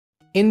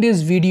In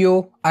this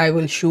video, I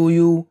will show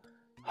you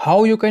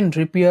how you can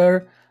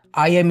repair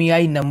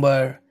IMEI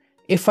number.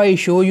 If I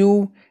show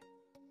you,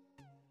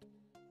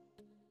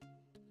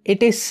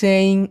 it is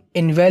saying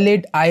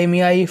invalid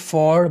IMEI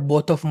for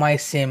both of my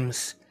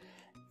SIMs.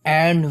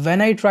 And when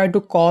I try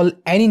to call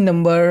any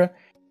number,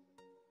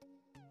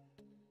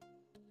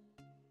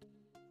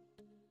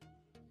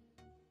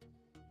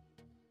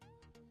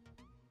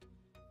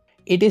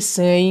 it is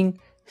saying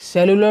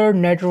cellular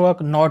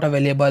network not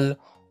available.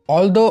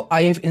 Although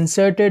I have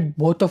inserted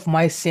both of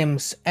my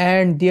SIMs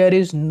and there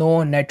is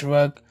no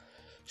network.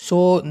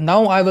 So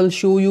now I will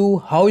show you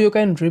how you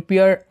can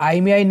repair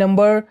IMEI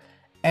number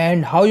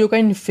and how you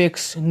can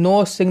fix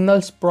no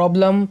signals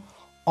problem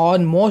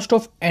on most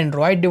of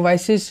Android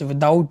devices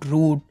without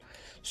root.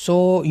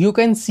 So you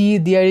can see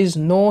there is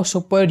no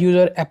super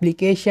user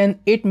application.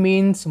 It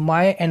means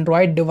my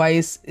Android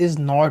device is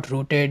not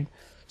rooted.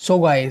 So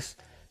guys,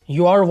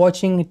 you are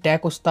watching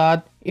Tech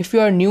Ustad. If you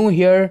are new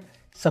here,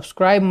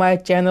 subscribe my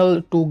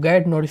channel to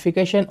get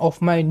notification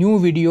of my new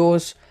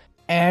videos.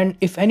 And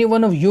if any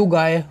one of you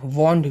guys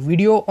want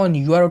video on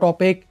your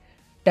topic,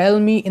 tell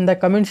me in the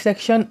comment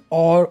section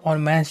or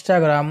on my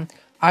Instagram.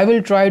 I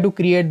will try to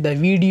create the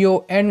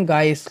video. And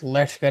guys,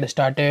 let's get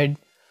started.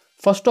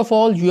 First of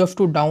all, you have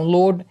to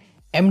download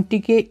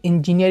MTK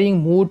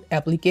Engineering Mode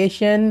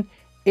application.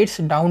 Its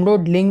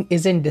download link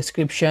is in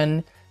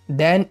description.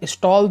 Then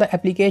install the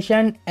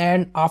application,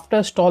 and after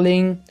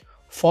installing,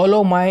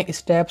 follow my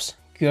steps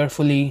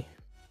carefully.